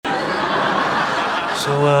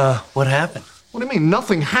So, what happened? What do you mean?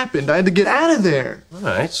 Nothing happened. I had to get out of there. All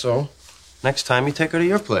right, so next time you take her to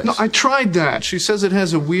your place. No, I tried that. She says it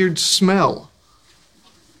has a weird smell.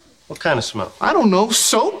 What kind of smell? I don't know.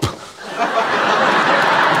 Soap? All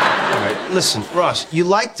right, listen, Ross, you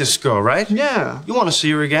like this girl, right? Yeah. You want to see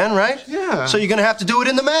her again, right? Yeah. So you're going to have to do it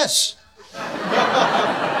in the mess.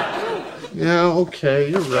 Yeah, okay,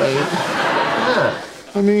 you're right. Yeah.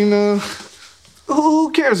 I mean,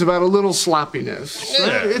 who cares about a little sloppiness?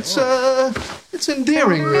 Right? Yeah. It's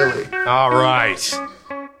endearing, really. All right.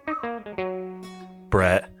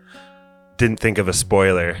 Brett, didn't think of a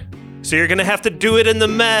spoiler. So you're going to have to do it in the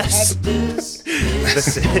mess. This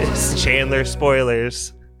is Chandler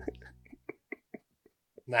Spoilers.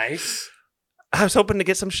 Nice. I was hoping to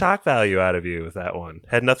get some shock value out of you with that one.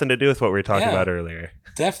 Had nothing to do with what we were talking about earlier.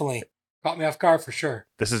 Definitely. Caught me off guard for sure.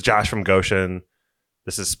 This is Josh from Goshen.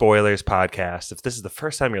 This is Spoilers Podcast. If this is the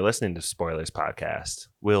first time you're listening to Spoilers Podcast,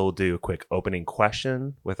 we'll do a quick opening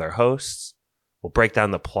question with our hosts. We'll break down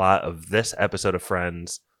the plot of this episode of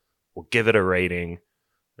Friends. We'll give it a rating.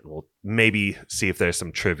 And we'll maybe see if there's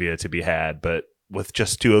some trivia to be had. But with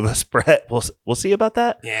just two of us, Brett, we'll see about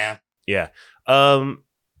that. Yeah. Yeah.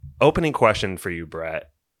 Opening question for you, Brett.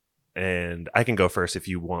 And I can go first if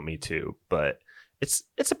you want me to. But it's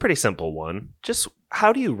a pretty simple one. Just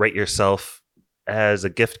how do you rate yourself as a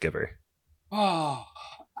gift giver? Oh,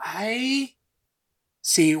 I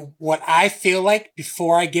see what I feel like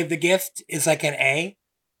before I give the gift is like an A.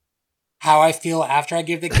 How I feel after I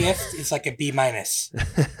give the gift is like a B-. I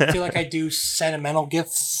feel like I do sentimental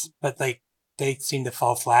gifts, but like they seem to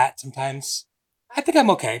fall flat sometimes. I think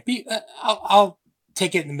I'm okay. I'll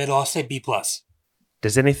take it in the middle. I'll say B+.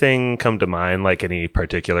 Does anything come to mind, like any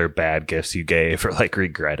particular bad gifts you gave or like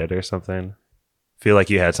regret it or something? Feel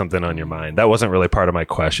like you had something on your mind. That wasn't really part of my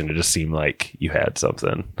question. It just seemed like you had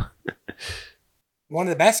something. One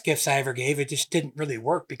of the best gifts I ever gave, it just didn't really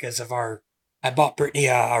work because of I bought Brittany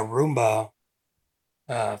a Roomba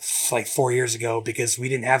like 4 years ago because we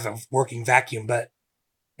didn't have a working vacuum, but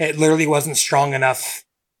it literally wasn't strong enough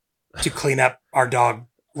to clean up our dog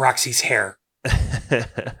Roxy's hair.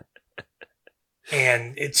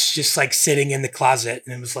 And it's just like sitting in the closet,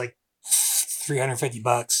 and it was like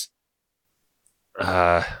 $350.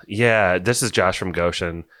 Yeah, this is Josh from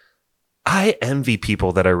Goshen. I envy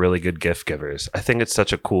people that are really good gift givers. I think it's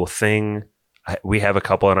such a cool thing. We have a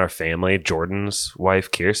couple in our family. Jordan's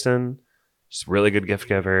wife, Kirsten, she's a really good gift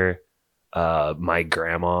giver. My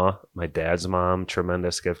grandma, my dad's mom,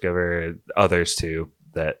 tremendous gift giver. Others too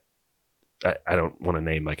that I don't want to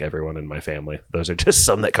name like everyone in my family. Those are just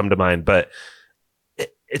some that come to mind. But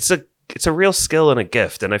it's a real skill and a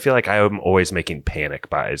gift. And I feel like I am always making panic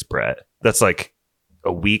buys, Brett. That's like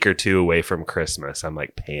a week or two away from Christmas. I'm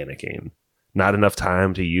like panicking. Not enough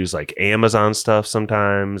time to use like Amazon stuff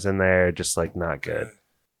sometimes in there. Just like not good.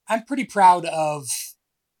 I'm pretty proud of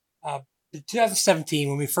 2017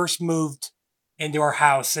 when we first moved into our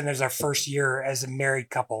house and it was our first year as a married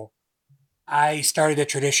couple. I started a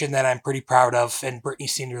tradition that I'm pretty proud of, and Brittany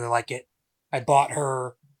seemed to really like it. I bought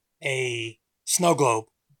her a snow globe,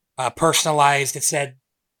 personalized. It said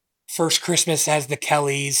 "First Christmas as the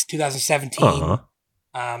Kellys, 2017." Uh-huh.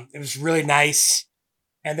 It was really nice.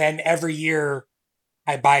 And then every year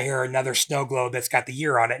I buy her another snow globe that's got the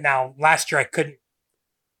year on it. Now, last year I couldn't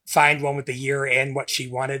find one with the year and what she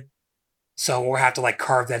wanted, so we'll have to like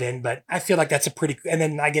carve that in. But I feel like that's a pretty. And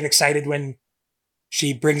then I get excited when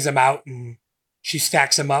she brings them out and she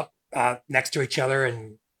stacks them up next to each other,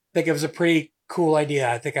 and I think it was a pretty cool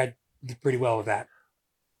idea. I think I did pretty well with that.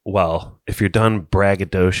 Well, if you're done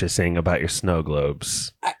braggadociousing about your snow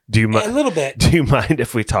globes, A little bit. Do you mind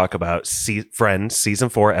if we talk about Friends season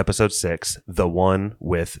 4, episode 6, the one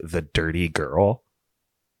with the dirty girl?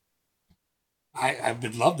 I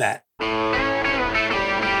would love that.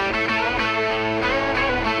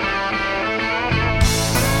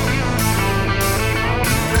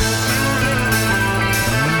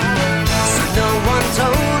 No one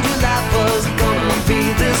told you life was gonna be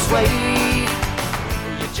this way.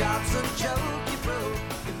 Your job's a joke, you broke.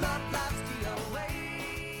 Your love life's the away.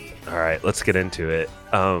 All right, let's get into it.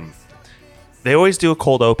 They always do a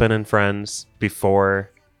cold open in Friends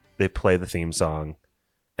before they play the theme song.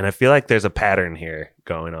 And I feel like there's a pattern here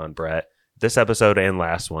going on, Brett. This episode and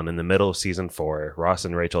last one, in the middle of season 4, Ross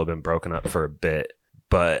and Rachel have been broken up for a bit.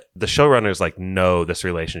 But the showrunners like know this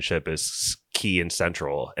relationship is key and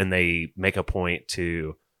central, and they make a point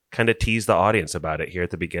to kind of tease the audience about it here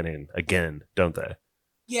at the beginning again, don't they?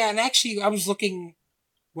 Yeah, and actually I was looking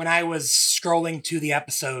when I was scrolling to the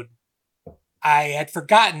episode. I had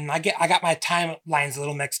forgotten. I got my timelines a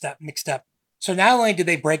little mixed up. So not only did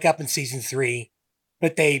they break up in season 3,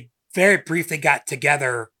 but they very briefly got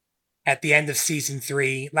together at the end of season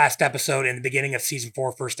 3, last episode, and the beginning of season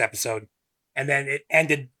 4, first episode. And then it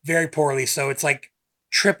ended very poorly. So it's like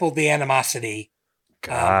tripled the animosity.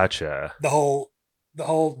 Gotcha. The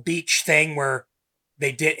whole beach thing where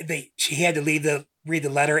she had to read the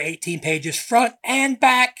letter 18 pages front and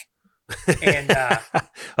back. And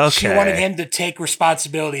Okay. she wanted him to take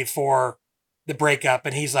responsibility for the breakup.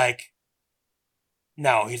 And he's like,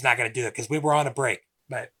 no, he's not going to do it because we were on a break.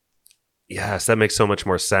 But Yes, that makes so much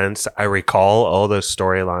more sense. I recall all those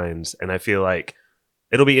storylines, and I feel like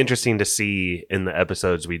it'll be interesting to see in the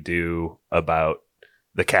episodes we do about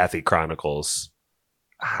the Kathy Chronicles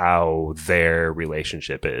how their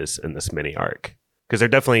relationship is in this mini arc. Because they're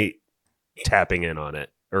definitely tapping in on it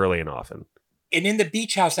early and often. And in the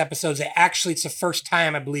beach house episodes, it's the first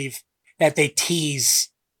time, I believe, that they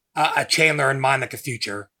tease a Chandler and Monica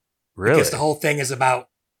future. Really? Because the whole thing is about,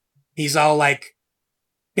 he's all like,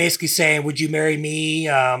 basically saying, would you marry me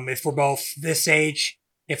if we're both this age?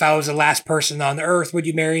 If I was the last person on earth, would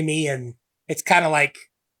you marry me? And it's kind of like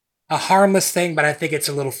a harmless thing, but I think it's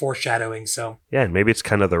a little foreshadowing. So Yeah, and maybe it's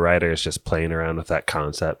kind of the writers just playing around with that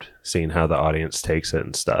concept, seeing how the audience takes it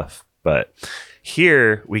and stuff. But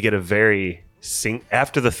here we get a very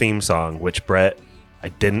after the theme song, which Brett, I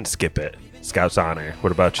didn't skip it. Scout's honor.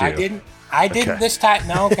 What about you? I didn't this time.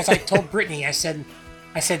 No, because I told Brittany, I said,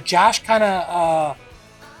 Josh kind of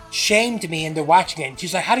shamed me into watching it. And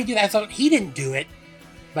she's like, how do you do that? I thought he didn't do it,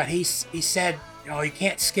 but he said, oh, you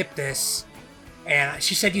can't skip this. And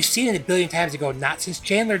she said, you've seen it a billion times. I go, not since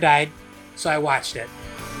Chandler died. So I watched it.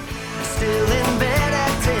 Still in bed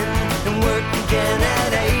at 10 and work again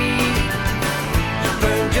at 8. You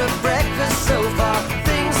burned your breakfast so far,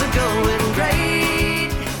 things are going great.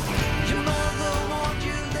 Your mother warned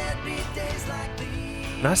you there'd be days like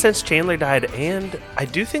these. Not since Chandler died, and I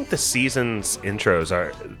do think the season's intros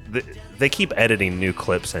they keep editing new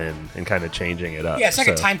clips in and kind of changing it up. Yeah, it's like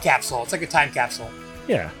a time capsule. It's like a time capsule.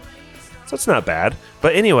 Yeah. So it's not bad.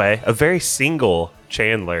 But anyway, a very single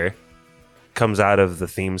Chandler comes out of the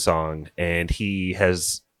theme song, and he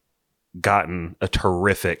has gotten a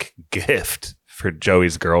terrific gift for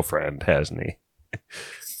Joey's girlfriend, hasn't he?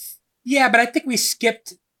 Yeah, but I think we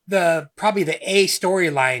skipped probably the A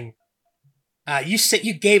storyline. You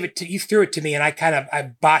threw it to me, and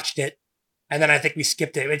I botched it, and then I think we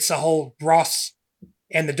skipped it. It's the whole Ross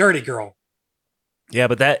and the dirty girl. Yeah,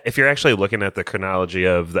 but that if you're actually looking at the chronology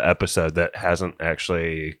of the episode, that hasn't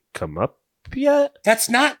actually come up yet. That's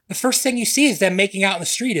not the first thing you see is them making out in the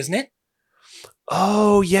street, isn't it?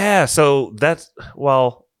 Oh yeah, so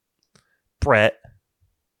Brett,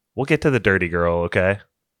 we'll get to the dirty girl, okay?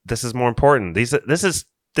 This is more important. This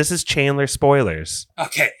is Chandler spoilers.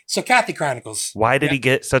 Okay, so Kathy Chronicles. Why did he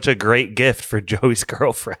get such a great gift for Joey's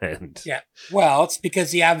girlfriend? Yeah, well, it's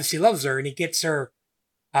because he obviously loves her, and he gets her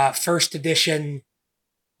first edition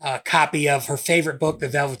copy of her favorite book, The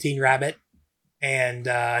Velveteen Rabbit, and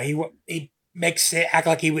he makes it act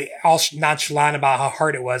like he was all nonchalant about how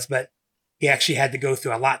hard it was, but he actually had to go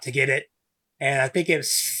through a lot to get it. And I think it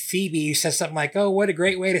was Phoebe who says something like, oh, what a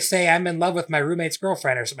great way to say I'm in love with my roommate's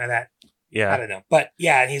girlfriend or something like that. Yeah. I don't know. But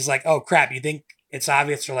yeah, and he's like, oh, crap, you think it's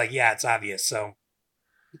obvious? We're like, yeah, it's obvious. So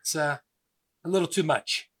it's a little too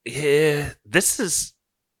much. Yeah,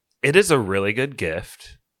 it is a really good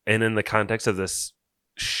gift. And in the context of this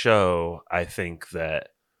show, I think that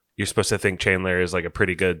you're supposed to think Chandler is like a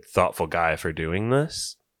pretty good, thoughtful guy for doing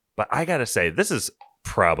this. But I got to say, this is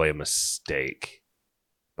probably a mistake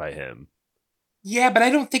by him. Yeah, but I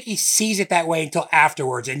don't think he sees it that way until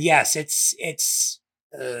afterwards. And yes, it's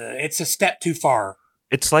a step too far.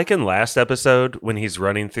 It's like in last episode when he's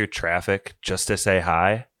running through traffic just to say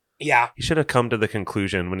hi. Yeah. He should have come to the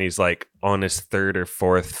conclusion when he's like on his third or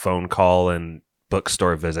fourth phone call and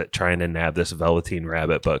bookstore visit trying to nab this Velveteen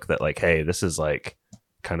Rabbit book that like, hey, this is like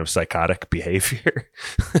kind of psychotic behavior.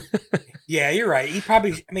 Yeah, you're right.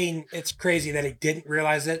 It's crazy that he didn't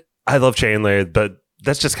realize it. I love Chandler, but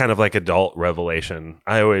that's just kind of like adult revelation.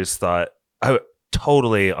 I always thought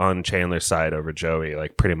totally on Chandler's side over Joey,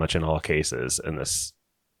 like pretty much in all cases in this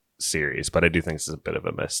series. But I do think this is a bit of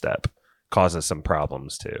a misstep. Causes some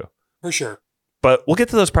problems too. For sure. But we'll get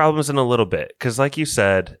to those problems in a little bit. Because like you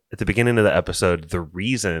said at the beginning of the episode, the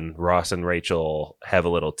reason Ross and Rachel have a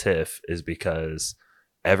little tiff is because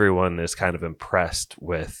everyone is kind of impressed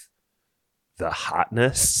with the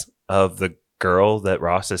hotness of the girl that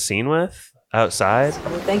Ross is seen with outside.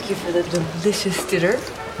 Well, thank you for the delicious dinner.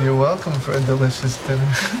 You're welcome for a delicious dinner.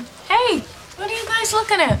 Hey, what are you guys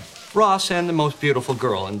looking at? Ross and the most beautiful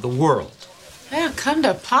girl in the world. Yeah, come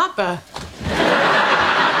to Papa.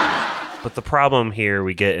 But the problem here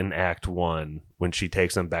we get in Act 1 when she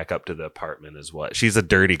takes him back up to the apartment is what? She's a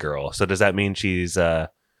dirty girl. So does that mean she's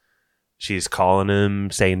calling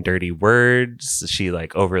him, saying dirty words? Is she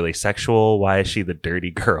like overly sexual? Why is she the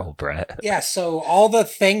dirty girl, Brett? Yeah, so all the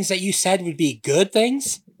things that you said would be good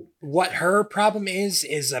things. What her problem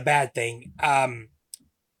is a bad thing.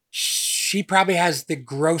 She probably has the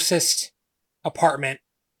grossest apartment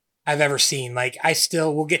I've ever seen. Like,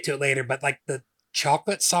 we'll get to it later, but like the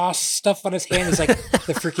chocolate sauce stuff on his hand is like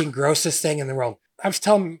the freaking grossest thing in the world. I was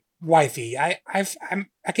telling wifey, I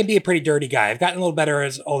can be a pretty dirty guy. I've gotten a little better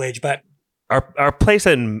as old age, but our place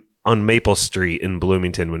on Maple Street in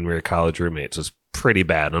Bloomington when we were college roommates was pretty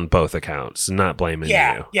bad on both accounts. Not blaming you.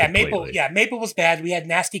 Yeah, completely. Maple was bad. We had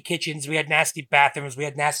nasty kitchens, we had nasty bathrooms, we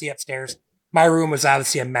had nasty upstairs. My room was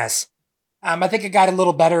obviously a mess. I think it got a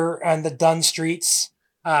little better on the Dunn Streets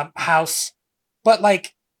house, but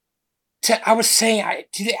like, I was saying,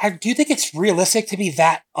 do you think it's realistic to be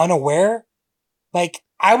that unaware? Like,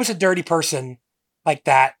 I was a dirty person like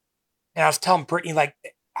that, and I was telling Brittany, like,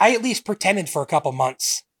 I at least pretended for a couple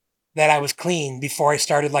months that I was clean before I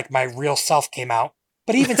started, like, my real self came out.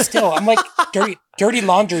 But even still, I'm like, dirty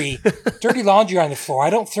laundry on the floor.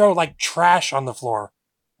 I don't throw, like, trash on the floor.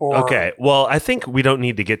 Okay, well, I think we don't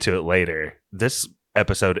need to get to it later. This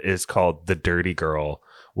episode is called The Dirty Girl.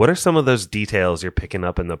 What are some of those details you're picking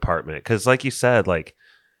up in the apartment? Because like you said, like,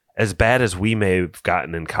 as bad as we may have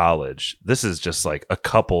gotten in college, this is just like a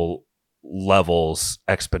couple levels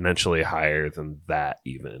exponentially higher than that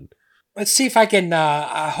even. Let's see if I can,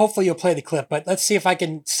 hopefully you'll play the clip, but let's see if I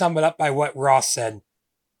can sum it up by what Ross said.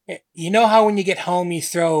 You know how when you get home, you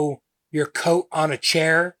throw your coat on a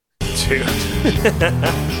chair? Dude.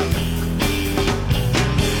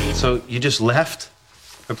 So you just left?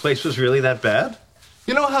 The place was really that bad?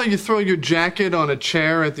 You know how you throw your jacket on a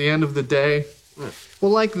chair at the end of the day?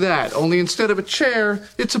 Well, like that, only instead of a chair,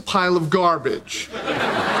 it's a pile of garbage.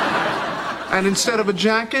 And instead of a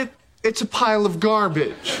jacket, it's a pile of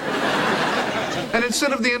garbage. And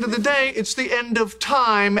instead of the end of the day, it's the end of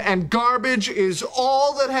time, and garbage is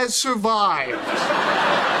all that has survived.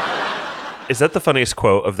 Is that the funniest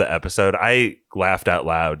quote of the episode? I laughed out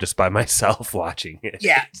loud just by myself watching it.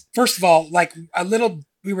 Yeah. First of all, like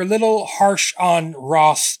we were a little harsh on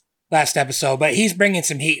Ross last episode, but he's bringing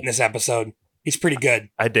some heat in this episode. He's pretty good.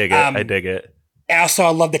 I dig it. I dig it. Also, I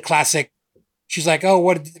love the classic. She's like,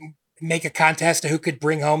 "Oh, make a contest of who could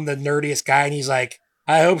bring home the nerdiest guy?" And he's like,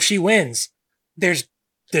 "I hope she wins." There's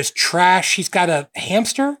trash. He's got a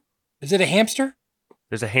hamster. Is it a hamster?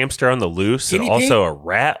 There's a hamster on the loose and also a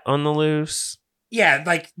rat on the loose. Yeah,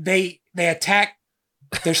 like they attack.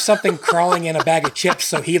 There's something crawling in a bag of chips,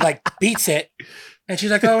 so he like beats it. And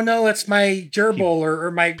she's like, "Oh no, it's my gerbil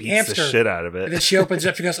or my Beats hamster." the shit out of it. And then she opens it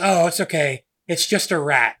up. She goes, "Oh, it's okay. It's just a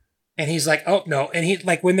rat." And he's like, "Oh no!" And he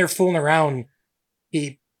like when they're fooling around,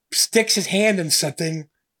 he sticks his hand in something,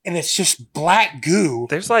 and it's just black goo.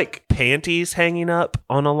 There's like panties hanging up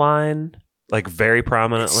on a line, like very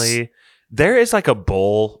prominently. There is like a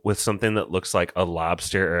bowl with something that looks like a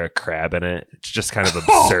lobster or a crab in it. It's just kind of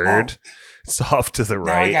absurd. It's off to the Now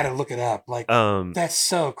right. I gotta look it up. Like that's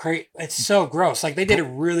so crazy. It's so gross. Like they did a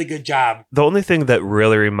really good job. The only thing that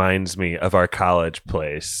really reminds me of our college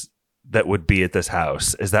place that would be at this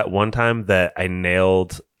house is that one time that I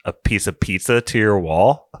nailed a piece of pizza to your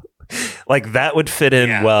wall. Like that would fit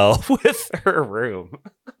in well with her room.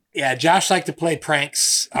 Yeah, Josh liked to play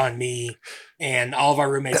pranks on me, and all of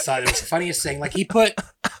our roommates thought it was the funniest thing. Like he put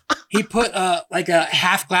like a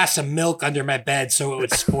half glass of milk under my bed so it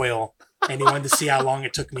would spoil, and he wanted to see how long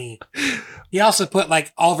it took me. He also put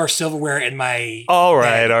like all of our silverware in my all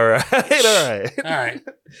right.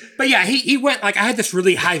 But yeah, he went like I had this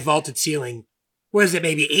really high vaulted ceiling. What is it,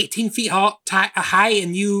 maybe 18 feet high,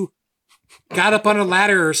 and you got up on a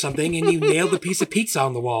ladder or something, and you nailed a piece of pizza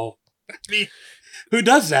on the wall. I mean, who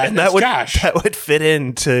does that? And Josh. That would fit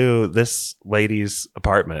into this lady's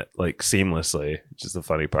apartment like seamlessly, which is the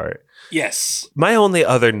funny part. Yes. My only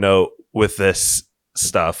other note with this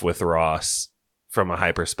stuff with Ross from a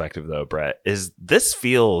high perspective though, Brett, is this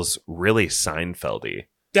feels really Seinfeld-y.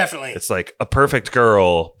 Definitely. It's like a perfect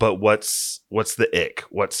girl, but what's the ick?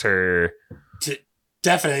 What's her...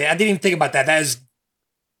 Definitely. I didn't even think about that. That is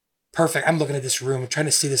perfect. I'm looking at this room. I'm trying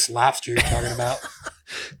to see this lobster you're talking about.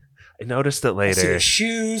 I noticed it later. I see the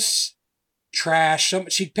shoes, trash.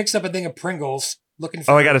 She picks up a thing of Pringles looking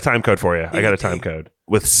for... Oh, I got a time code for you. I got a time code.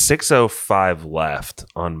 With 6:05 left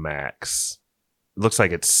on Max, it looks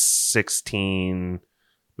like it's 16,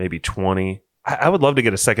 maybe 20. I would love to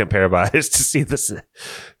get a second pair of eyes to see this.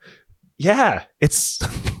 Yeah, it's...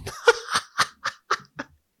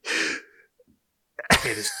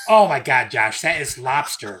 is. Oh my God, Josh, that is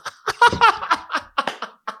lobster.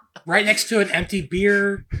 Right next to an empty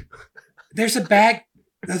beer, there's a bag.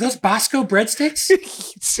 Are those Bosco breadsticks?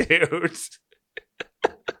 Dude.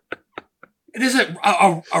 There's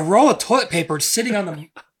a roll of toilet paper sitting on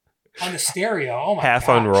the stereo. Oh my Half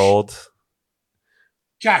gosh. unrolled.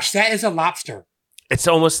 Josh, that is a lobster. It's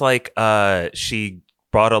almost like she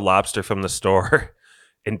bought a lobster from the store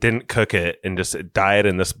and didn't cook it and just died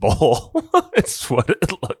in this bowl. It's what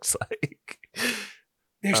it looks like.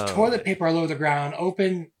 There's toilet paper all over the ground,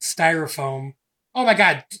 open styrofoam. Oh my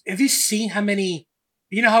God. Have you seen how many,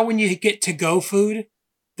 you know how when you get to-go food,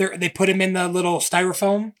 they put them in the little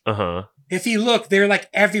styrofoam? Uh-huh. If you look, they're like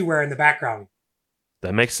everywhere in the background.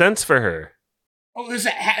 That makes sense for her. Oh, there's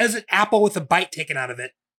an apple with a bite taken out of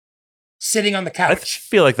it, sitting on the I couch.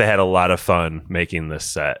 feel like they had a lot of fun making this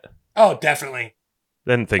set. Oh, definitely.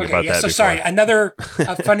 Didn't think about that so before. sorry. Another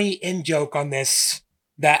funny in-joke on this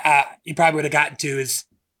that you probably would have gotten to is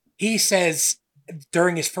he says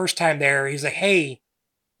during his first time there, he's like, hey,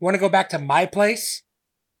 want to go back to my place?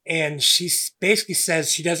 And she basically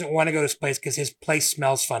says she doesn't want to go to this place because his place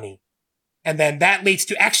smells funny. And then that leads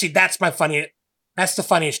to, actually, that's the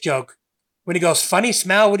funniest joke. When he goes, funny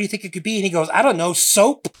smell, what do you think it could be? And he goes, I don't know,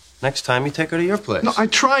 soap? Next time you take her to your place. No, I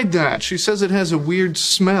tried that. She says it has a weird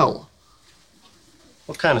smell.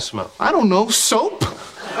 What kind of smell? I don't know, soap?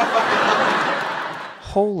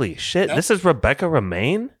 Holy shit. Nope. This is Rebecca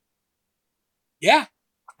Romijn? Yeah.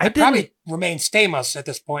 I probably remain Stamos at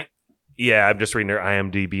this point. Yeah, I'm just reading her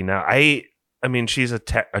IMDb now. I mean, she's a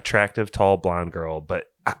attractive, tall, blonde girl, but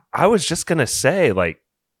I was just going to say, like,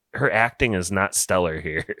 her acting is not stellar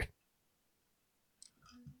here.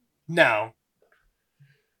 No.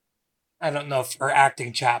 I don't know if her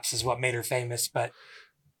acting chops is what made her famous, but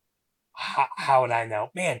how would I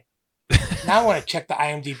know? Man, now I want to check the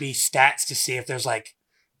IMDb stats to see if there's like,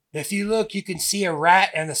 if you look, you can see a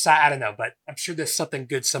rat and the side. I don't know, but I'm sure there's something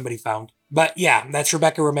good somebody found. But yeah, that's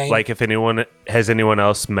Rebecca Romijn. Like, if anyone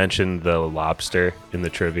else mentioned the lobster in the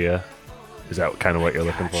trivia? Is that kind of what you're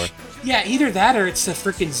looking for? Yeah, either that or it's the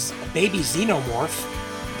freaking baby xenomorph.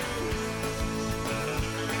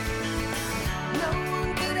 No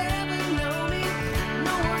one could ever know me.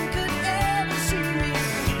 No one could ever see me.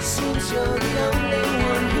 Seems you're the only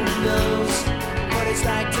one who knows what it's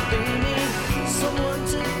like to be me. Someone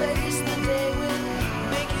to face the day with,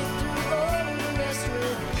 make it through all the rest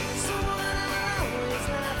with. Someone I always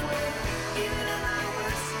laugh with, even in my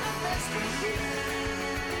worst and best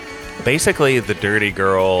with. Basically, the dirty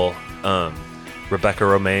girl, Rebecca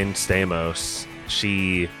Romijn Stamos,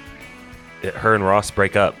 her and Ross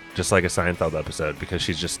break up just like a Seinfeld episode because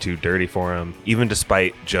she's just too dirty for him, even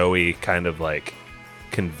despite Joey kind of like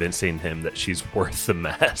convincing him that she's worth the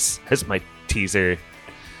mess as my teaser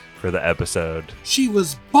for the episode. She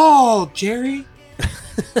was bald, Jerry.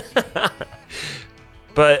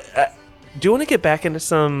 But do you want to get back into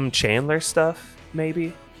some Chandler stuff,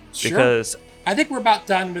 maybe? Sure. Because I think we're about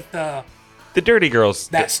done with the dirty girls.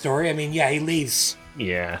 that story. I mean, yeah, he leaves.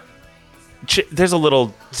 Yeah. There's a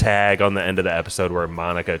little tag on the end of the episode where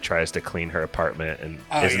Monica tries to clean her apartment and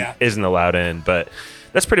isn't allowed in, but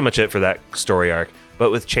that's pretty much it for that story arc.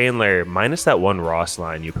 But with Chandler, minus that one Ross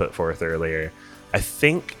line you put forth earlier, I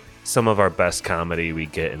think some of our best comedy we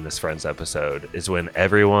get in this Friends episode is when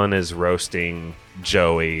everyone is roasting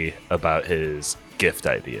Joey about his gift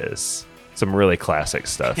ideas. Some really classic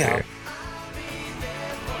stuff here.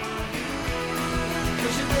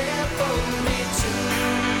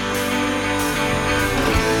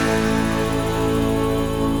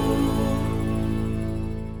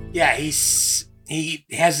 Yeah, he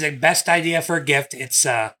has the best idea for a gift. It's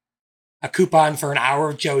a coupon for an hour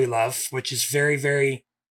of Joey love, which is very, very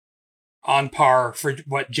on par for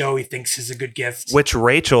what Joey thinks is a good gift. Which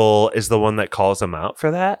Rachel is the one that calls him out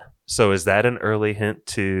for that. So is that an early hint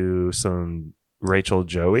to some Rachel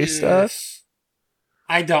Joey stuff?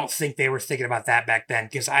 I don't think they were thinking about that back then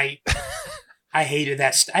because I hated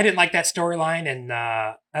that. I didn't like that storyline, and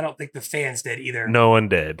I don't think the fans did either. No one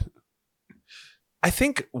did. I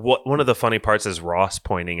think one of the funny parts is Ross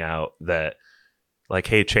pointing out that, like,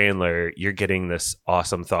 hey, Chandler, you're getting this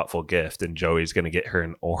awesome, thoughtful gift, and Joey's going to get her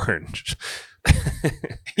an orange.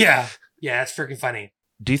 Yeah, it's freaking funny.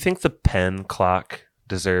 Do you think the pen clock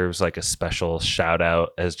deserves, like, a special shout out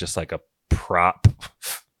as just, like, a prop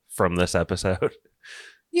from this episode?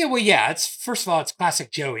 Yeah, well, yeah. It's first of all, it's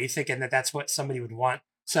classic Joey thinking that that's what somebody would want.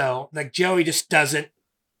 So, like, Joey just doesn't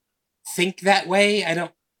think that way.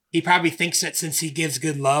 He probably thinks that since he gives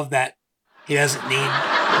good love that he doesn't need.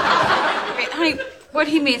 Honey, what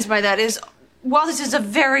he means by that is, while this is a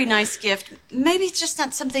very nice gift, maybe it's just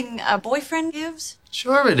not something a boyfriend gives.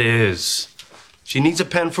 Sure it is. She needs a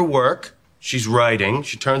pen for work. She's writing.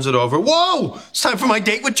 She turns it over. Whoa! It's time for my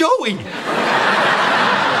date with Joey.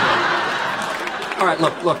 All right,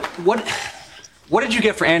 look. What did you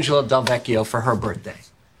get for Angela Del Vecchio for her birthday?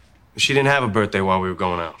 She didn't have a birthday while we were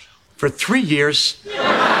going out. For 3 years?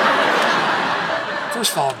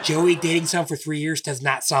 First of all, Joey dating someone for 3 years does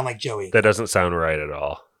not sound like Joey. That doesn't sound right at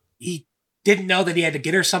all. He didn't know that he had to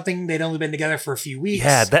get her something. They'd only been together for a few weeks.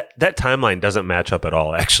 Yeah, that timeline doesn't match up at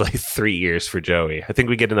all, actually. 3 years for Joey. I think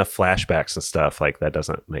we get enough flashbacks and stuff. Like, that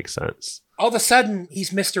doesn't make sense. All of a sudden,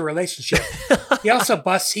 he's missed a relationship. He also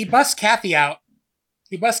busts Kathy out.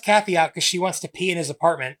 He busts Kathy out because she wants to pee in his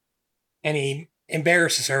apartment. And he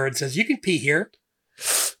embarrasses her and says, "You can pee here."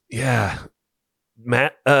 Yeah.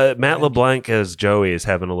 Matt LeBlanc as Joey is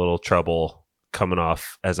having a little trouble coming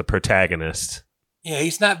off as a protagonist. Yeah,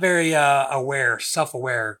 he's not very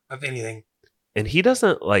self-aware of anything. And he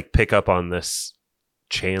doesn't like pick up on this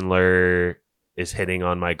Chandler is hitting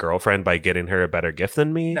on my girlfriend by getting her a better gift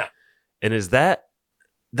than me. No. And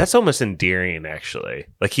that's almost endearing, actually.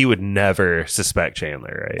 Like, he would never suspect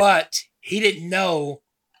Chandler, right? But he didn't know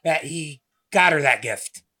that he got her that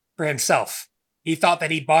gift for himself. He thought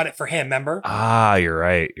that he bought it for him, remember? Ah, you're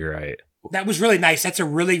right. That was really nice. That's a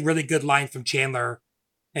really, really good line from Chandler,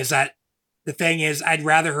 is that the thing is, I'd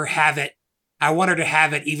rather her have it. I want her to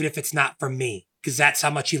have it even if it's not from me, because that's how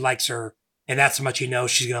much he likes her, and that's how much he knows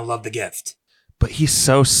she's going to love the gift. But he's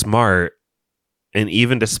so smart, and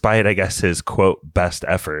even despite, I guess, his, quote, best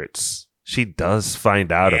efforts, she does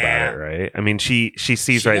find out about it, right? I mean, she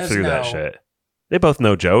sees right through that shit. They both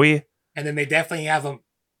know Joey. And then they definitely have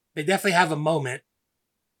a moment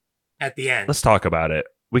at the end. Let's talk about it.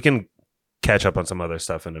 We can catch up on some other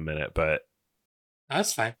stuff in a minute, but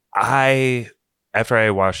that's fine. After I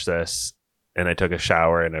watched this and I took a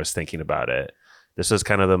shower and I was thinking about it, this was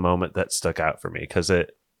kind of the moment that stuck out for me because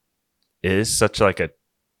it is such like a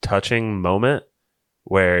touching moment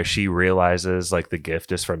where she realizes like the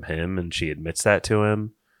gift is from him and she admits that to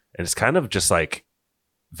him. And it's kind of just like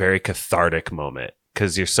very cathartic moment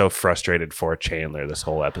because you're so frustrated for Chandler this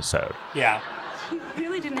whole episode. Yeah. You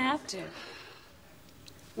really didn't have to.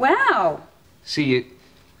 Wow. See,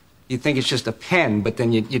 you think it's just a pen, but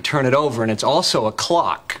then you turn it over and it's also a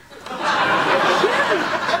clock.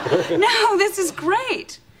 No, this is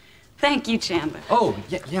great. Thank you, Chandler. Oh,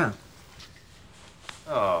 yeah.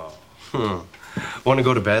 Oh. Want to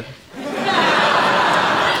go to bed?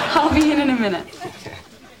 I'll be in a minute.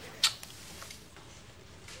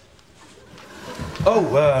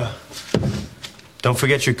 Oh, don't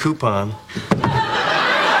forget your coupon.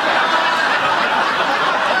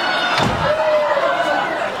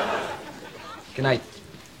 Good night.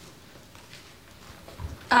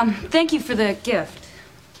 Thank you for the gift.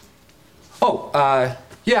 Oh,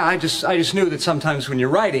 yeah, I just knew that sometimes when you're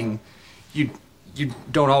writing, you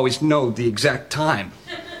don't always know the exact time.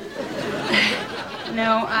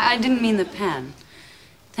 No, I didn't mean the pen.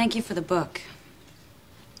 Thank you for the book.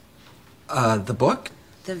 The book?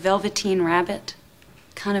 The Velveteen Rabbit.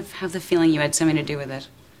 Kind of have the feeling you had something to do with it.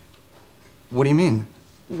 What do you mean?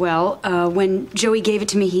 Well, when Joey gave it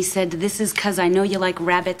to me, he said, "This is 'cause I know you like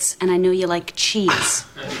rabbits and I know you like cheese."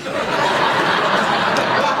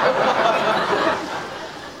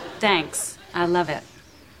 Thanks. I love it.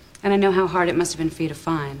 And I know how hard it must have been for you to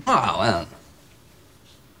find. Oh, well.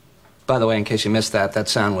 By the way, in case you missed that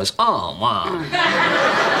sound was, oh, wow.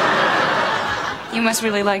 You must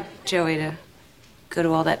really like Joey to go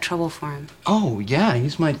to all that trouble for him. Oh, yeah,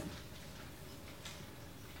 he's my...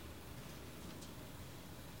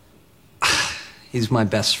 He's my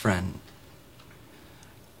best friend.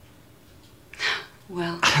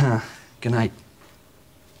 Well... Good night.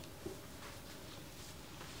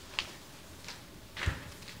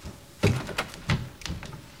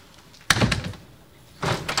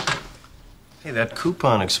 Hey, that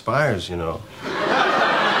coupon expires, you know.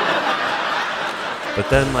 But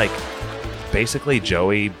then, like, basically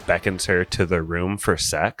Joey beckons her to the room for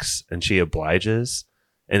sex and she obliges.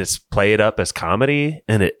 And it's played up as comedy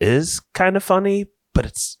and it is kind of funny,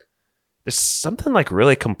 but there's something like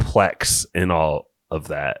really complex in all of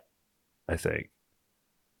that, I think.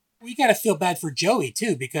 We got to feel bad for Joey,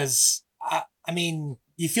 too, because, I mean,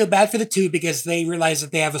 you feel bad for the two because they realize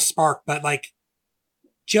that they have a spark, but, like,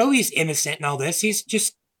 Joey's innocent in all this. He's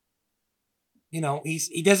just, you know,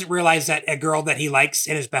 he doesn't realize that a girl that he likes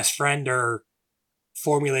and his best friend are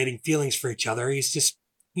formulating feelings for each other. He's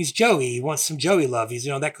Joey. He wants some Joey love.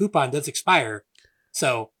 That coupon does expire.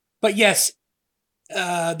 So, but yes,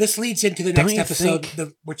 this leads into the next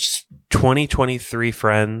episode, which 2023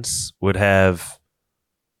 Friends would have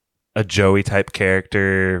a Joey type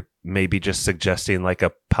character maybe just suggesting like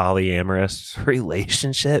a polyamorous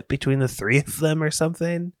relationship between the three of them or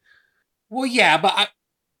something. Well, yeah, but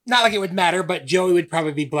not like it would matter, but Joey would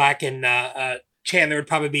probably be black and Chandler would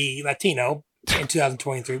probably be Latino in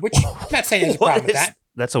 2023, which I'm not saying there's a problem with that.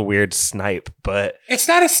 That's a weird snipe, but it's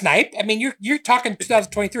not a snipe. I mean, you're talking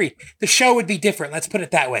 2023. The show would be different. Let's put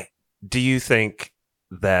it that way. Do you think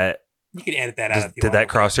that you can edit that out? If you did want. that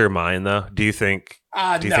cross your mind though? Do you think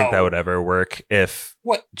think that would ever work if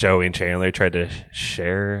Joey and Chandler tried to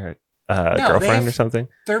share a girlfriend or something?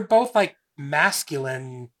 They're both like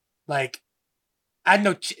masculine. Like I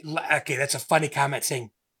know. Okay, that's a funny comment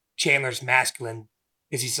saying Chandler's masculine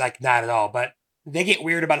because he's like not at all, but. They get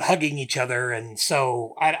weird about hugging each other, and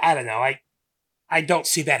so I don't know. I don't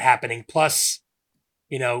see that happening. Plus,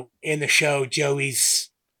 you know, in the show, Joey's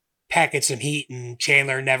packing some heat, and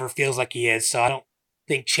Chandler never feels like he is. So I don't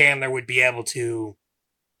think Chandler would be able to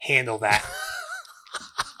handle that.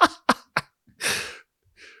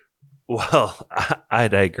 Well, I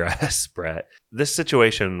digress, Brett. This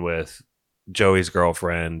situation with Joey's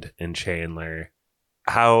girlfriend and Chandler.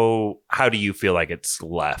 How do you feel like it's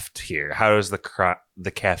left here? How is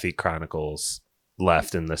the Kathy Chronicles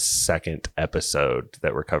left in the second episode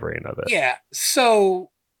that we're covering of it? Yeah. So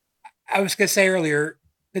I was gonna say earlier,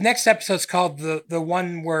 the next episode's called the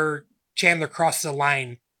one where Chandler crosses the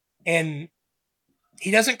line, and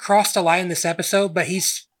he doesn't cross the line this episode, but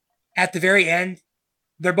he's at the very end.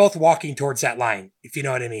 They're both walking towards that line, if you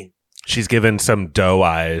know what I mean. She's given some doe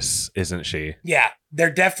eyes, isn't she? Yeah, they're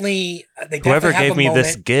definitely. Whoever gave me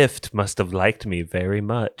this gift must have liked me very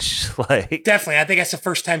much. Like definitely, I think that's the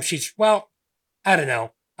first time she's. Well, I don't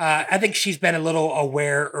know. I think she's been a little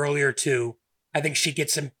aware earlier too. I think she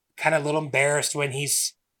gets him kind of a little embarrassed when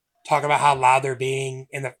he's talking about how loud they're being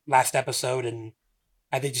in the last episode, and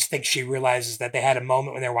I just think she realizes that they had a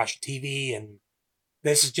moment when they were watching TV, and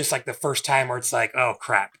this is just like the first time where it's like, oh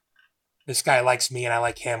crap. This guy likes me and I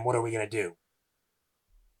like him. What are we going to do?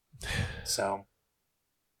 So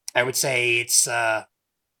I would say it's kind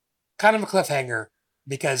of a cliffhanger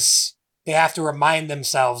because they have to remind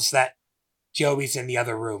themselves that Joey's in the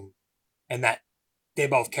other room and that they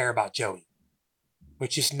both care about Joey,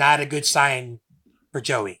 which is not a good sign for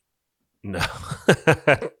Joey. No.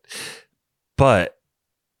 But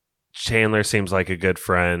Chandler seems like a good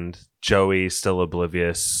friend. Joey's still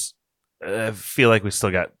oblivious. I feel like we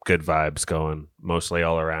still got good vibes going mostly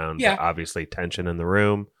all around. Yeah. Obviously tension in the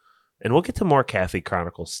room. And we'll get to more Kathy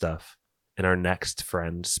Chronicles stuff in our next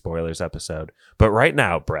Friend Spoilers episode. But right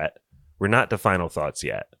now, Brett, we're not to final thoughts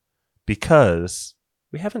yet because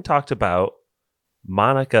we haven't talked about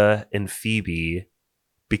Monica and Phoebe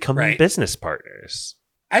becoming business partners.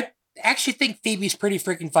 I actually think Phoebe's pretty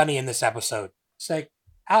freaking funny in this episode. It's like,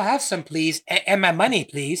 I'll have some, please. And my money,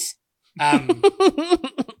 please. I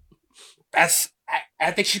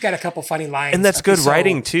think she's got a couple funny lines. And that's good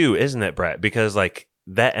writing too, isn't it, Brett? Because like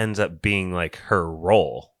that ends up being like her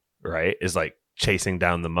role, right? Is like chasing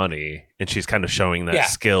down the money. And she's kind of showing that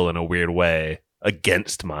skill in a weird way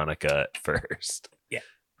against Monica at first. Yeah.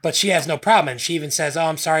 But she has no problem. And she even says, oh,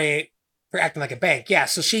 I'm sorry for acting like a bank. Yeah.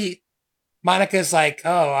 So Monica's like,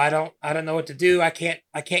 oh, I don't know what to do. I can't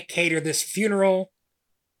cater this funeral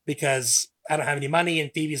because I don't have any money.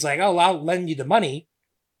 And Phoebe's like, oh, well, I'll lend you the money.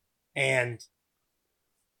 And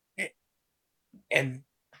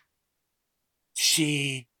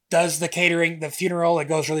she does the catering, the funeral. It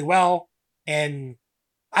goes really well. And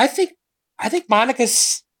I think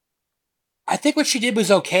Monica's, I think what she did was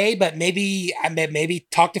okay, but maybe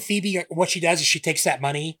talk to Phoebe. What she does is she takes that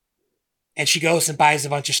money and she goes and buys a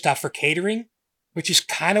bunch of stuff for catering, which is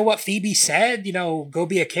kind of what Phoebe said, you know, go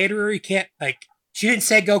be a caterer. You can't she didn't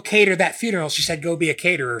say go cater that funeral. She said, go be a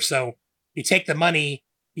caterer. So you take the money,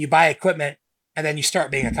 you buy equipment, and then you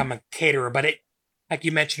start becoming a caterer. But it, like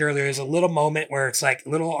you mentioned earlier, is a little moment where it's like a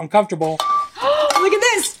little uncomfortable. Look at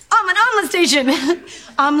this. I'm an omelet station.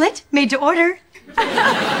 Omelet made to order.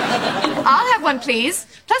 I'll have one, please.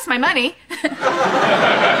 Plus my money.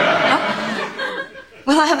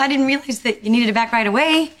 Well, I didn't realize that you needed it back right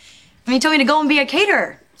away. I mean, you told me to go and be a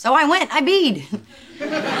caterer. So I went. I beed.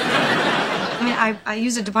 I mean, I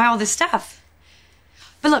use it to buy all this stuff.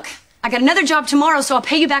 But look, I got another job tomorrow, so I'll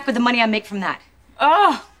pay you back with the money I make from that.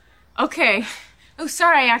 Oh, okay. Oh,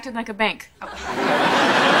 sorry, I acted like a bank.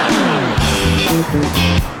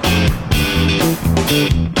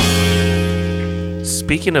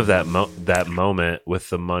 Speaking of that moment with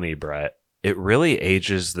the money, Brett, it really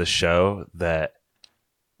ages the show that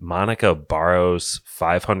Monica borrows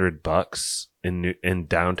 $500 in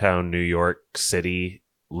downtown New York City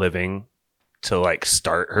living to like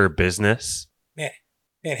start her business.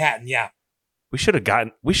 Manhattan, yeah. We should have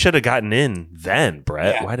gotten in then,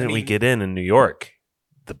 Brett. Yeah, Why didn't we get in New York?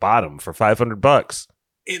 The bottom for $500.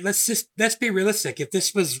 Let's be realistic. If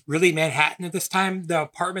this was really Manhattan at this time, the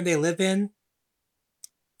apartment they live in,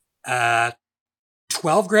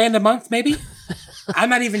 $12,000 a month, maybe. I'm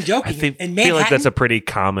not even joking. I feel like that's a pretty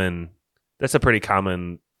common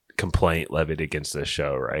complaint levied against this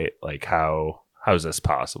show, right? Like how is this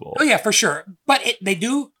possible? Oh yeah, for sure. But they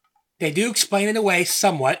do explain it away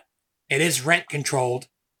somewhat. It is rent controlled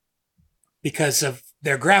because of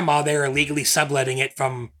their grandma. They're illegally subletting it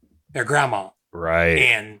from their grandma. Right.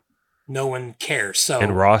 And no one cares. So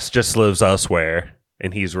and Ross just lives elsewhere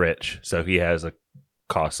and he's rich. So he has a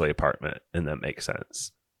costly apartment and that makes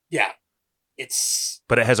sense. Yeah.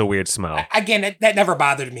 But it has a weird smell. Again, that never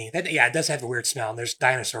bothered me. It does have a weird smell. And there's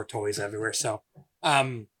dinosaur toys everywhere. So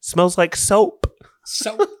smells like soap.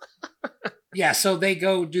 So yeah, so they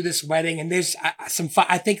go do this wedding, and there's some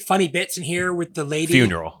I think funny bits in here with the lady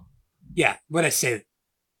funeral. Yeah, what I say,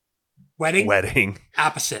 wedding.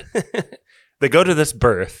 Opposite. They go to this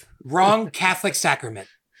birth. Wrong Catholic sacrament.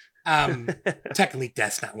 Technically,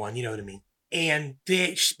 that's not one. You know what I mean. And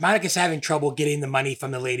Monica's having trouble getting the money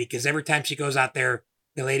from the lady because every time she goes out there,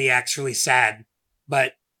 the lady acts really sad.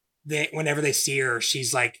 But whenever they see her,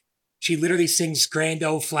 she's like, she literally sings Grand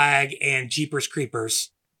Old Flag and Jeepers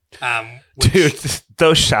Creepers. Dude,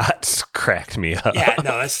 those shots cracked me up. Yeah,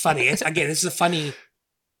 no, that's funny. This is a funny.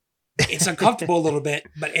 It's uncomfortable a little bit,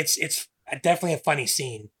 but it's definitely a funny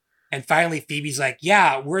scene. And finally, Phoebe's like,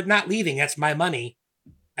 "Yeah, we're not leaving. That's my money."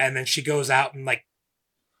 And then she goes out and like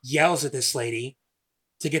yells at this lady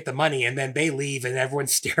to get the money, and then they leave, and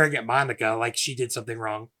everyone's staring at Monica like she did something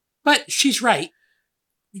wrong. But she's right.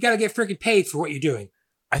 You got to get freaking paid for what you're doing.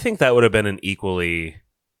 I think that would have been an equally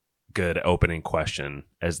good opening question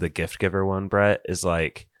as the gift giver one, Brett, is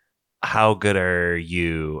like, how good are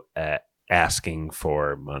you at asking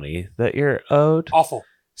for money that you're owed? Awful.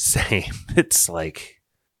 Same. It's like,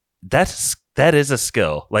 that is a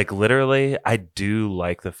skill. Like literally, I do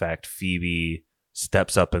like the fact Phoebe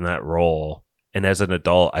steps up in that role. And as an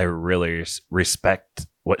adult, I really respect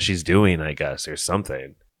what she's doing, I guess, or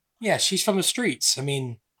something. Yeah, she's from the streets. I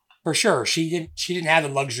mean, for sure. She didn't have the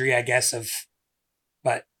luxury, I guess,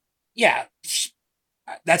 but yeah,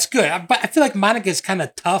 that's good. But I feel like Monica's kind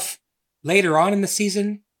of tough later on in the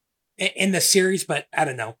season, in the series, but I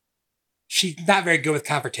don't know. She's not very good with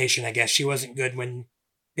confrontation, I guess. She wasn't good when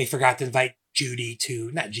they forgot to invite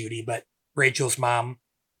but Rachel's mom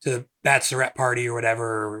to the bachelorette party or whatever,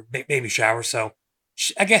 or baby shower. So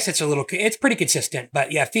I guess it's pretty consistent.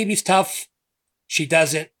 But yeah, Phoebe's tough. She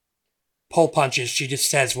doesn't pull punches. She just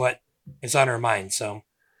says what is on her mind. So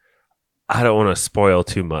I don't want to spoil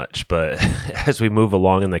too much, but as we move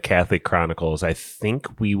along in the Catholic Chronicles, I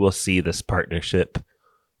think we will see this partnership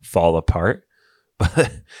fall apart.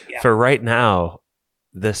 But for right now,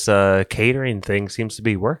 this catering thing seems to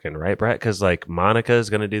be working, right, Brett? Because like Monica is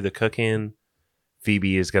going to do the cooking,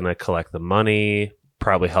 Phoebe is going to collect the money,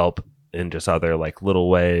 probably help in just other like little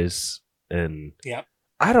ways, and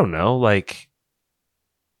I don't know, like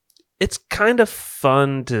it's kind of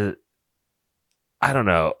fun to, I don't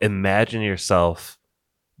know, imagine yourself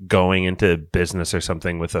going into business or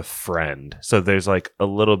something with a friend. So there's like a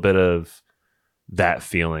little bit of that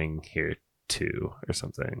feeling here too, or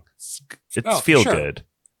something. It's feel good.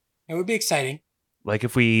 It would be exciting. Like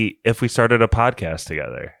if we started a podcast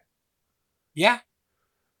together. Yeah.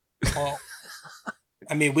 Well,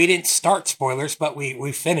 I mean, we didn't start spoilers, but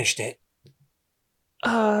we finished it.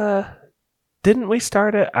 Didn't we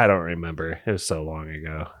start it? I don't remember. It was so long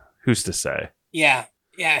ago. Who's to say? Yeah.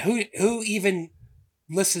 Who even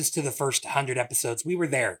listens to the first 100 episodes? We were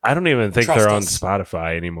there. I don't even think Trust they're on us.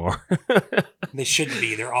 Spotify anymore. They shouldn't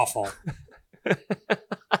be. They're awful.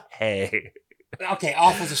 Hey. Okay,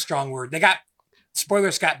 awful is a strong word.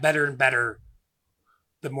 Spoilers got better and better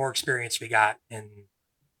the more experience we got, and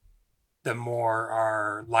the more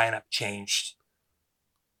our lineup changed.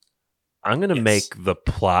 I'm going to make the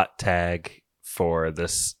plot tag for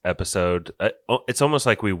this episode. It's almost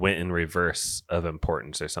like we went in reverse of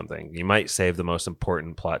importance or something. You might save the most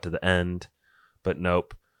important plot to the end, but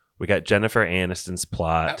nope. We got Jennifer Aniston's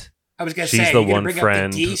plot. I was going to She's say, the you're going one to bring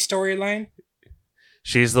friend. up the D storyline?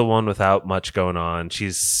 She's the one without much going on.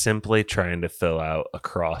 She's simply trying to fill out a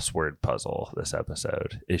crossword puzzle this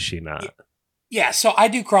episode. Is she not? Yeah, so I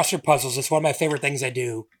do crossword puzzles. It's one of my favorite things I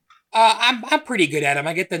do. I'm pretty good at them.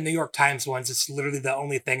 I get the New York Times ones. It's literally the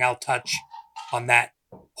only thing I'll touch on that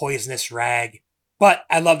poisonous rag. But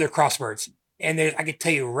I love their crosswords. And I can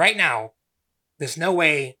tell you right now, there's no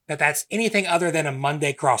way that that's anything other than a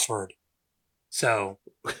Monday crossword. So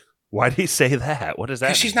Why did he say that? What does that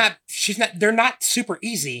mean? She's not, they're not super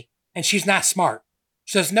easy, and she's not smart.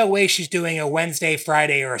 So there's no way she's doing a Wednesday,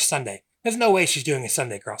 Friday, or a Sunday. There's no way she's doing a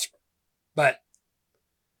Sunday crossword. But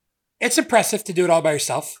it's impressive to do it all by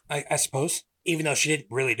herself, I suppose, even though she didn't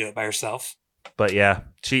really do it by herself. But yeah,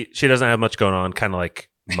 she doesn't have much going on, kind of like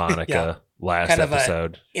Monica last kind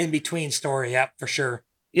episode. Of a in-between story, yep, for sure.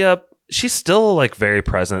 Yep. She's still like very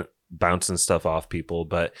present, bouncing stuff off people,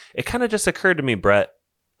 but it kind of just occurred to me, Brett,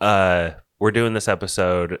 we're doing this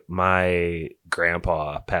episode. My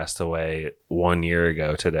grandpa passed away 1 year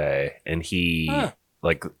ago today, and he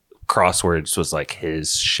like crosswords was like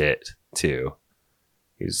his shit too.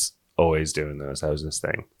 He's always doing those. That was his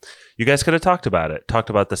thing. You guys could have talked about it. Talked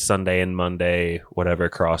about the Sunday and Monday, whatever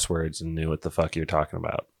crosswords, and knew what the fuck you're talking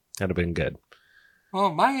about. That'd have been good.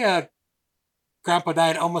 Well, my grandpa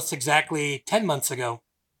died almost exactly 10 months ago,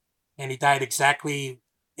 and he died exactly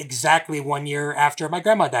 1 year after my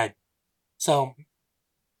grandma died. So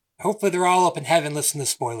hopefully they're all up in heaven listening to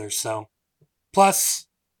spoilers. So, plus,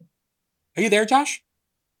 are you there, Josh?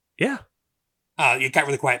 Yeah. You got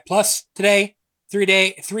really quiet. Plus, today,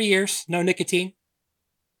 3 years, no nicotine.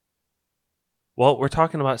 Well, we're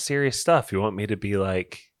talking about serious stuff. You want me to be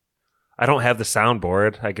like, I don't have the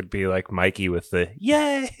soundboard. I could be like Mikey with the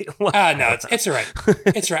yay. No, it's all right.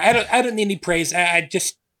 It's all right. I don't need any praise. I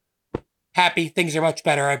just happy. Things are much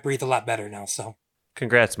better. I breathe a lot better now. So,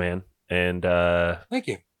 congrats, man. And thank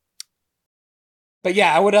you. But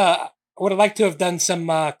yeah, I would have liked to have done some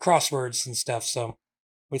crosswords and stuff. So,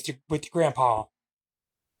 with your grandpa.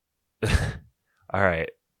 All right.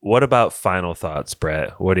 What about final thoughts,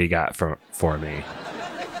 Brett? What do you got for me?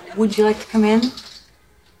 Would you like to come in?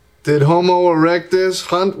 Did Homo erectus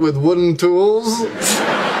hunt with wooden tools?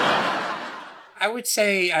 I would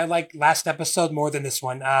say I like last episode more than this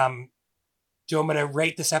one. Do you want me to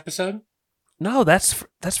rate this episode? No, that's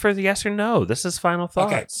for the yes or no. This is final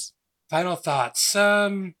thoughts. Okay. Final thoughts.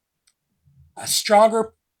 A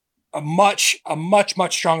much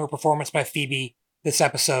stronger performance by Phoebe this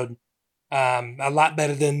episode. A lot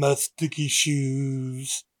better than my sticky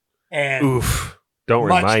shoes. And oof. Don't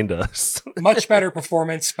remind us. Much better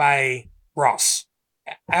performance by Ross.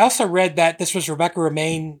 I also read that this was Rebecca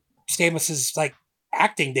Romijn Stamos' like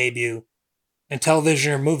acting debut in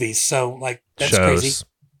television or movies. So like that's crazy.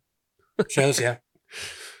 Shows, yeah.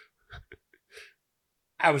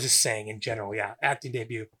 I was just saying in general, yeah, acting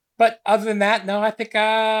debut. But other than that, no, I think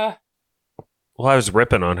well, I was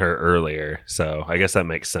ripping on her earlier, so I guess that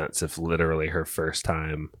makes sense if literally her first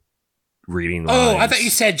time reading lines. Oh, I thought you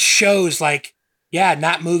said shows like, yeah,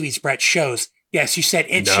 not movies, Brett, shows. Yes, you said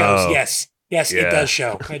it shows. Yes, yeah. It does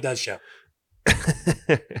show. It does show.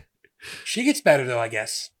 She gets better, though, I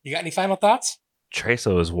guess. You got any final thoughts?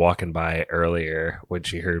 Tresa was walking by earlier when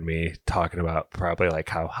she heard me talking about probably like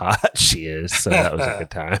how hot she is, so that was a good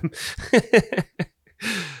time.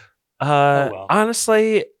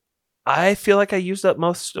 Honestly, I feel like I used up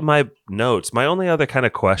most of my notes. My only other kind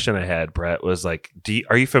of question I had, Brett, was like,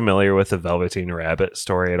 are you familiar with the Velveteen Rabbit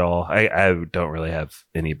story at all? I don't really have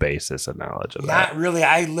any basis of knowledge of that. Not really.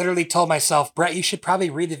 I literally told myself, Brett, you should probably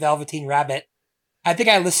read the Velveteen Rabbit. I think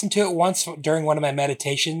I listened to it once during one of my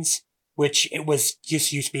meditations, which it was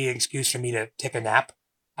just used to be an excuse for me to take a nap.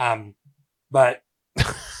 But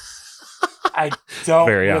I don't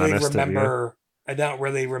really remember. I don't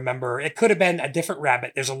really remember. It could have been a different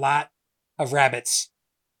rabbit. There's a lot of rabbits.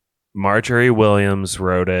 Marjorie Williams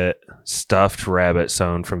wrote it. Stuffed rabbit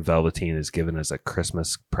sewn from velveteen is given as a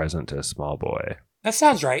Christmas present to a small boy. That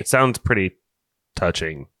sounds right. It sounds pretty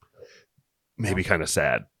touching. Maybe kind of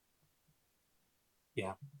sad.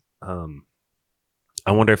 Yeah.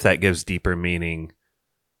 I wonder if that gives deeper meaning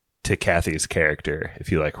to Kathy's character.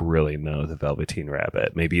 If you like really know the Velveteen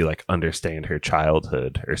Rabbit, maybe you like understand her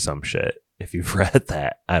childhood or some shit. If you've read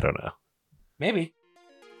that, I don't know. Maybe.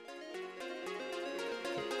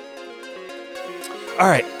 All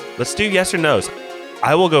right, let's do yes or no's.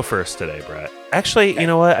 I will go first today, Brett. Actually, You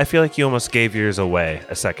know what? I feel like you almost gave yours away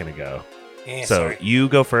a second ago. Yeah, so sorry. You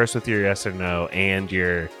go first with your yes or no, and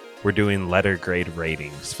we're doing letter grade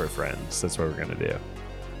ratings for Friends. That's what we're gonna do.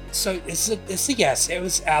 So it's a yes. It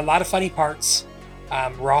was a lot of funny parts.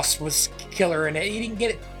 Ross was killer in it. You didn't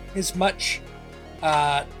get as much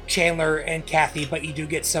Chandler and Kathy, but you do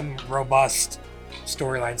get some robust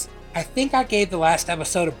storylines. I think I gave the last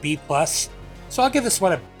episode a B+, so I'll give this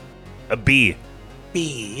one a B.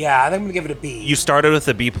 B, yeah, I think I'm gonna give it a B. You started with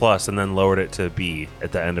a B+ and then lowered it to B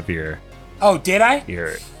at the end of your. Oh, did I?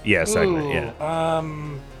 Your segment, yeah.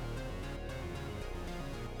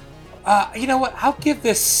 You know what? I'll give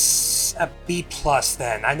this a B+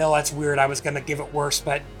 then. I know that's weird. I was gonna give it worse,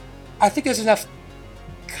 but I think there's enough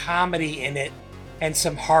comedy in it and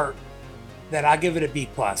some heart, then I'll give it a B+.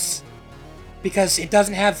 Because it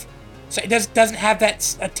doesn't have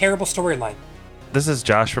that a terrible storyline. This is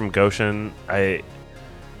Josh from Goshen. I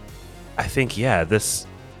think, yeah,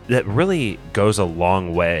 that really goes a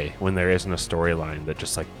long way when there isn't a storyline that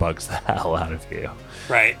just like bugs the hell out of you.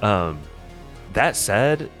 Right. That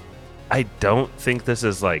said, I don't think this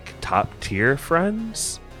is like top tier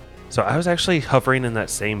Friends. So I was actually hovering in that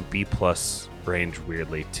same B+ range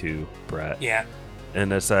weirdly too, Brett. Yeah.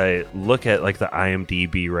 And as I look at like the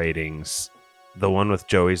IMDb ratings, the one with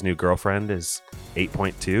Joey's new girlfriend is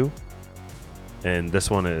 8.2. And this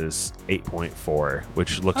one is 8.4,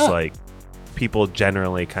 which looks like people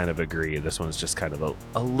generally kind of agree this one's just kind of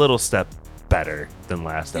a little step better than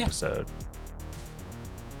last episode.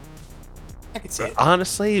 I could see it.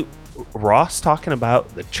 Honestly, Ross talking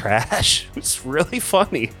about the trash was really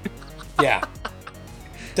funny. Yeah.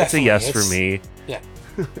 That's a yes for me. Yeah.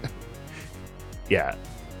 Yeah.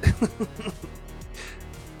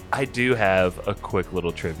 I do have a quick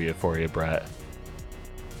little trivia for you, Brett.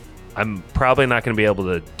 I'm probably not going to be able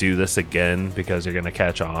to do this again because you're going to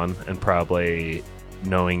catch on, and probably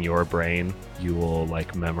knowing your brain, you will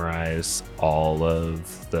like memorize all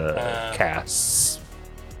of the cast's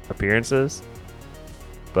appearances.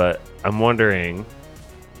 But I'm wondering,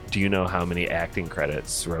 do you know how many acting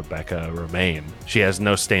credits Rebecca Romijn? She has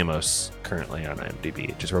no Stamos currently on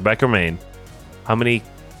IMDb, just Rebecca Romijn. How many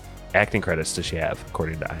acting credits does she have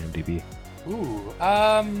according to IMDb? Ooh,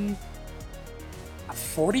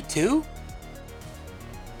 42?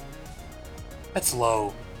 That's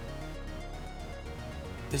low.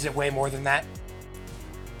 Is it way more than that?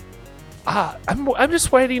 I'm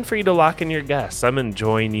just waiting for you to lock in your guess. I'm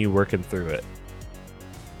enjoying you working through it.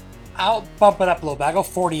 I'll bump it up a little bit. I'll go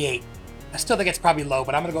 48. I still think it's probably low,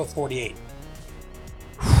 but I'm going to go 48.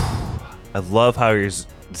 I love how you're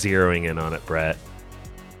zeroing in on it, Brett.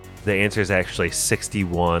 The answer is actually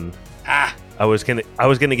 61. I was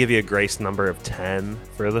gonna give you a grace number of 10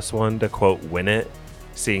 for this one to quote win it,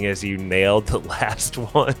 seeing as you nailed the last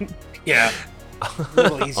one. Yeah. A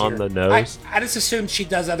little easier. On the nose. I just assumed she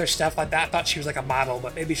does other stuff like that. I thought she was like a model,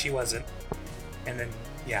 but maybe she wasn't. And then,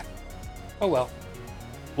 yeah. Oh well.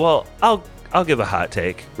 Well, I'll give a hot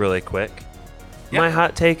take really quick. Yep. My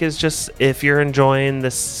hot take is just, if you're enjoying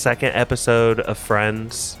this second episode of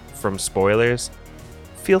Friends from spoilers,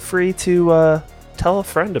 feel free to tell a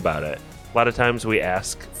friend about it. A lot of times we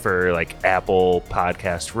ask for like Apple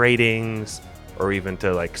podcast ratings, or even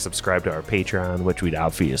to like subscribe to our Patreon, which we'd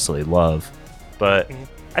obviously love. But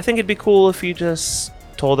I think it'd be cool if you just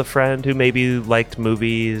told a friend who maybe liked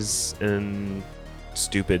movies and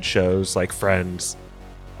stupid shows like Friends,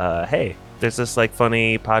 hey, there's this like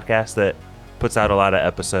funny podcast that puts out a lot of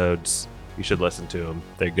episodes. You should listen to them.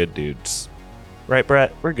 They're good dudes. Right,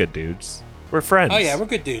 Brett? We're good dudes. We're friends. Oh yeah, we're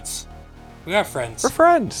good dudes. We are friends. We're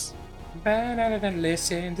friends.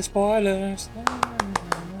 Listen to spoilers.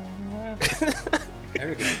 There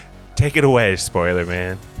we go. Take it away, spoiler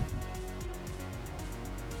man.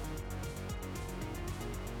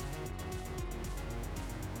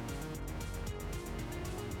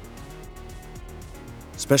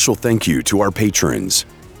 Special thank you to our patrons: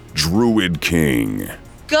 Druid King,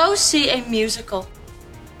 Go see a musical.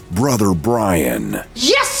 Brother Brian,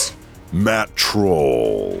 Yes! Matt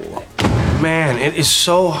Troll, Man, it is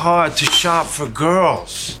so hard to shop for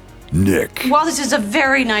girls. Nick, While this is a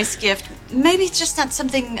very nice gift, maybe it's just not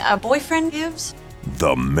something a boyfriend gives.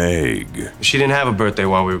 The Meg, She didn't have a birthday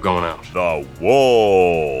while we were going out. The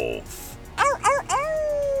Wolf,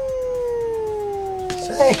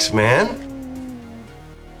 Thanks, man.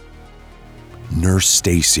 Nurse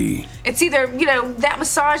Stacy, It's either, that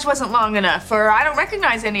massage wasn't long enough, or I don't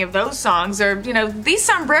recognize any of those songs, or, these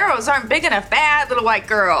sombreros aren't big enough. Bad little white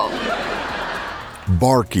girl.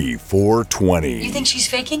 Barky 420, You think she's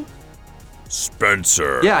faking?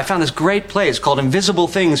 Spencer, Yeah, I found this great place called Invisible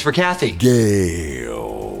Things for Kathy.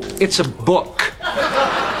 Gail, It's a book.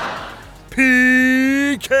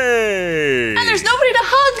 PK, And there's nobody to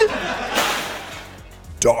hug.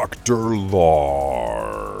 Dr.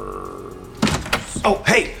 Lars, Oh,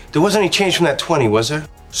 hey, there wasn't any change from that 20, was there?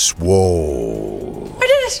 Swole, I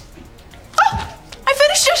did it! Oh! I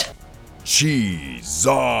finished it! Cheese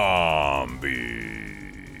Zombie.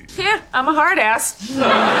 Yeah, I'm a hard ass.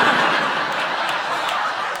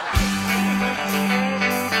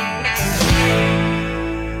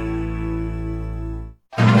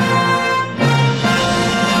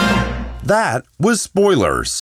 That was Spoilers,